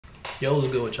Yo, what's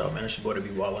good with y'all, man? It's your boy to be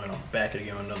wildin', and I'm back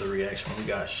again with another reaction. We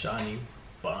got Shani,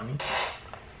 Boni,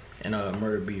 and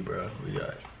Murda B, bro. We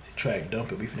got track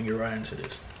Dump It. We finna get right into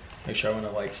this. Make sure I want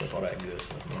to like stuff, all that good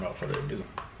stuff. Without further ado,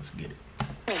 let's get it.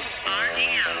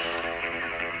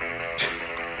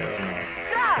 Hell no.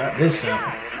 Got this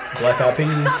sample. Black Eyed Peas.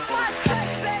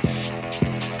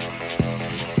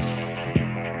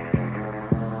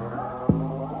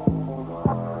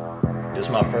 This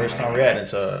is my first time reacting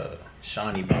to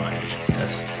Shani, Boni.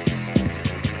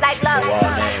 That's like love. a wild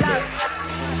name, but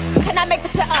Can I make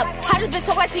this shit up? How this bitch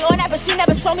talk like she on that, but she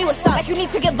never show me what's up. Like you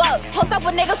need to give up. Post up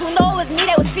with niggas who know it was me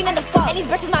that was feeding the fuck. And these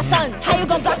bitches my sons. How you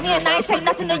gon' block me and I ain't take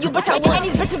nothing to you, bitch? I want. And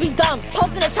these bitches be dumb.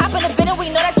 Posting the top in the bin and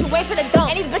we know that you wait for the dump.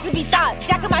 And these bitches be thoughts.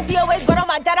 Jacking my DOAs, but on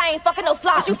my dead I ain't fucking no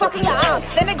flops. You fucking your arms.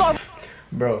 Then they gon'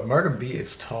 bro, Murda B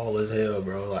is tall as hell,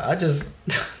 bro. Like I just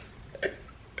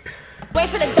wait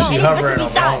for the dump. And these bitches be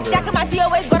thoughts. Jacking my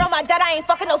DOAs, but on my dead I ain't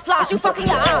fucking no flops. You fucking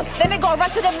your arms. Then they gon' run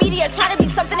to the media trying to be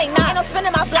something they not. Ain't no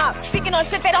spinning my block. Speaking on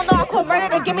shit they don't know, I call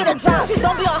murder to give me the drop. You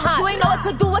don't be on hot. You ain't know what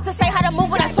to do, what to say, how to move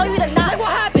when I show you the knot. Like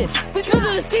what happened? We spilled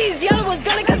the teas, yellow was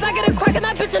gunning cause I get a crack and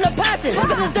that bitch in the passing.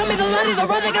 Look at this dummy, the lady, the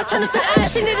road, they got turned into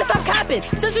ass. She need to stop capping.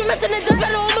 Since we mentioned it, the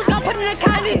better almost got put in a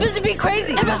cast. These bitches be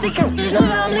crazy. If I see just know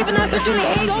that I'm leaving that bitch really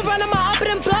hate. Don't run on my up it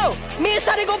and blow. Me and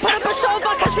Shani gon' put up a show. If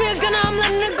I catch me a gunner, I'm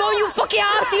letting it go. You fuck your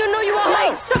ops, so you know you a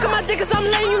hoe. Suck on my dick cause I'm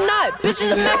letting you not. Bitches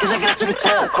are mad cause I got to the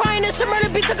top. Crying and shit, Murda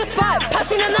B took a spot.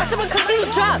 Pass me the knock, someone come see you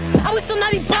drop. I was still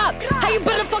naughty bop. How you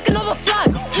better fucking all the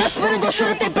flocks? Let's spin and go shoot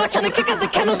at they block. Trying to kick out the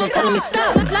candles, don't telling me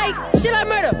stop. Like, shit like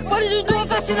murder. What did you do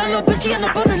if I see that little bitch? She end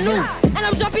up on the news. And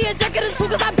I'm dropping your jacket in two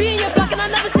cause I be in your block and I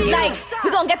never see you. Like, we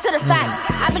gon' get to the facts.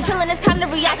 I've been chillin', it's time to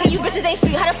react. And you bitches ain't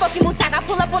street. How the fuck you move tack? I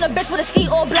pull up on a bitch with a ski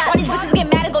all black. All these bitches get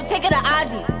mad and go take it to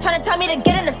IG. Tryna tell me to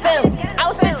get in the field. I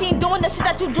was 15 doing the shit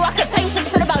that you do. I could tell you some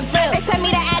shit about drill. They sent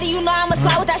me the Addy, you know I'ma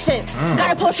slide with that shit.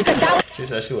 Got a post, you could down with. she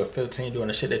said she was 15 doing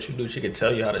the shit that you do. She could tell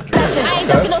you how to drill. I ain't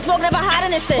ducking no smoke, never hiding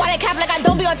this shit. Why they cap like I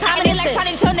don't be on time and they like trying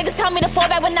to chill niggas tell me to fall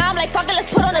back, but now I'm like fuck it, let's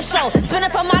put on a show.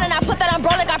 Spinning for mine and I put that on bro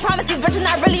like I promise these bitches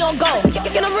not really on go.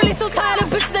 And I'm really so tired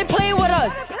of bitches, they playing with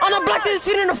us. On the block, they just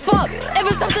feeding the fuck. If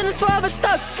it's something that's forever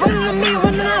stuck, running to me,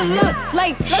 running out of luck.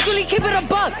 Like, let's really keep it a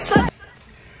buck.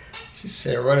 She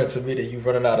said running to me that you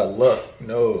running out of luck.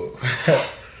 No.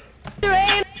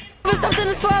 If it's something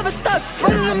that's forever stuck,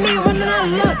 running to me, running out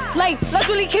of luck. Like, let's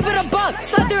really keep it a buck.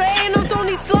 Slide through the A and I'm throwing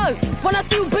these slugs. When I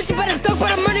see you, bitch, you better duck,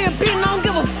 better murder your beat, and I don't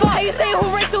give a fuck. How you say who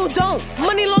race who don't?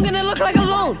 Money long and it look like a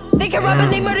loan. They can rap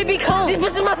and they murder be cloned. These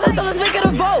bitches my sister, let's make it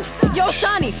a vote. Yo,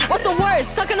 Shani, what's the word?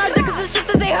 Sucking our dick is the shit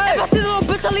that they heard. If I see the little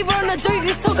bitch, I leave her in the dirt.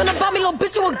 You keep talking about me, little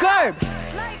bitch, you a gerb.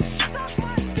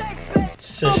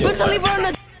 Little bitch, I leave her in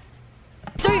the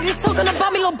dirt. You keep talking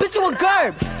about me, little bitch, you a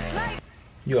gerb.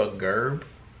 You a gerb?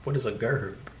 What is a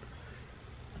gerb?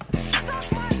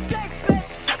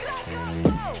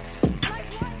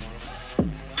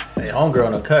 Hey, homegirl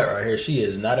on the cut right here. She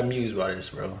is not amused by this,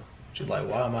 bro. She's like,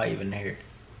 why am I even here?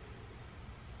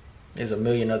 There's a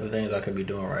million other things I could be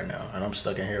doing right now, and I'm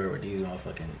stuck in here with these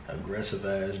motherfucking aggressive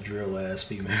ass, drill ass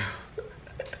female.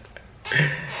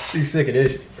 She's sick of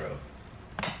this shit, bro.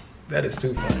 That is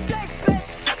too funny.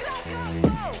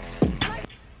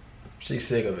 She's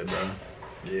sick of it, bro.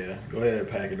 Yeah, go ahead and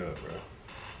pack it up, bro.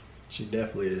 She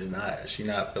definitely is not. She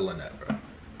not feeling that,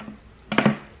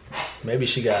 bro. Maybe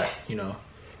she got, you know,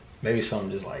 maybe something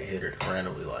just like hit her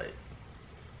randomly. Like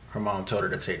her mom told her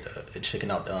to take the chicken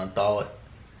out to unthaw it,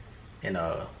 and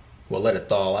well, let it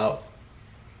thaw out.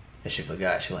 And she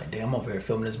forgot. She like, damn, I'm over here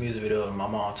filming this music video, and my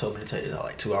mom told me to take it out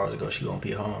like 2 hours ago. She gonna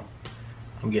be home.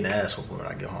 I'm getting ass whooped when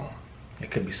I get home. It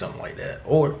could be something like that,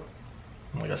 or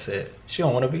like I said, she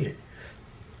don't want to be here.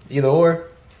 Either or,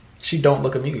 she don't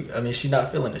look amused. I mean, she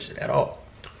not feeling this shit at all.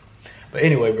 But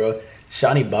anyway, bro,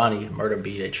 Shani, Boni, Murda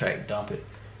B, they track Dump It.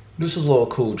 This was a little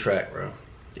cool track, bro.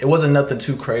 It wasn't nothing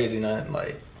too crazy, nothing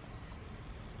like.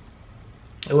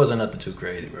 It wasn't nothing too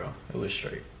crazy, bro. It was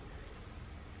straight.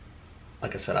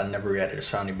 Like I said, I never reacted to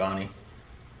Shani, Boni.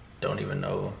 Don't even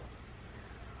know.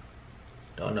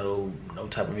 Don't know no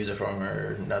type of music from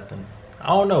her, nothing. I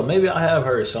don't know. Maybe I have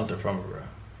heard something from her, bro.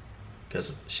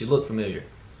 Because she looked familiar.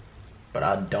 But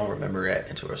I don't remember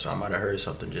reacting to her, so I might have heard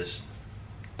something, just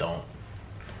don't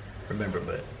remember.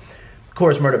 But of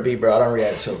course, Murda B, bro, I don't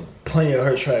react to plenty of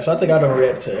her tracks. I think I don't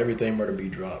react to everything Murda B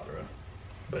dropped, bro.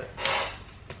 But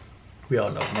we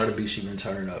all know Murda B, she been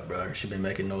turning up, bro. She been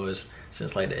making noise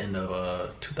since like the end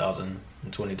of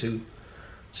 2022.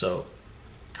 So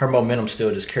her momentum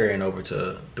still just carrying over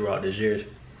to throughout this year.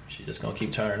 She just gonna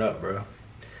keep turning up, bro.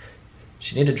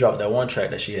 She need to drop that one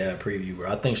track that she had preview, bro.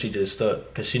 I think she just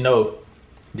stuck, cause she know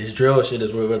this drill shit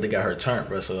is what really got her turned,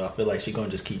 bro. So I feel like she gonna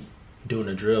just keep doing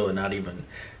the drill and not even,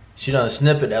 she done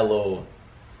snippet that little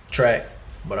track,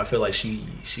 but I feel like she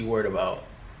worried about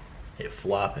it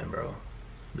flopping, bro,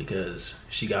 because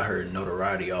she got her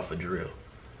notoriety off a drill.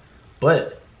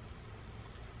 But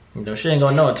you know, she ain't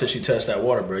gonna know until she tests that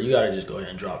water, bro. You gotta just go ahead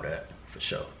and drop that for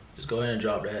sure. Just go ahead and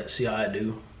drop that, see how I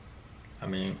do. I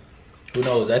mean, who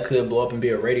knows, that could blow up and be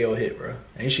a radio hit, bro.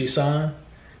 Ain't she signed?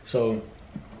 So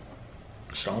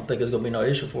I don't think it's gonna be no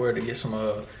issue for her to get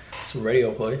some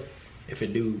radio play if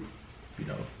it do, you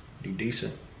know, do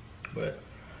decent. But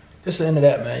that's the end of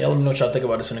that, man. Y'all let me know what y'all think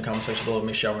about this in the comment section below.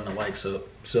 Make sure y'all run the likes up.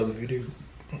 Sub if you do.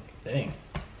 Dang.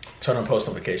 Turn on post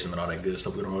notifications and all that good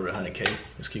stuff. We don't over 100K.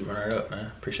 Let's keep running it up,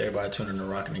 man. Appreciate everybody tuning in and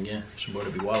rocking again. It's your boy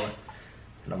to be wildin',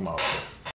 and I'm out.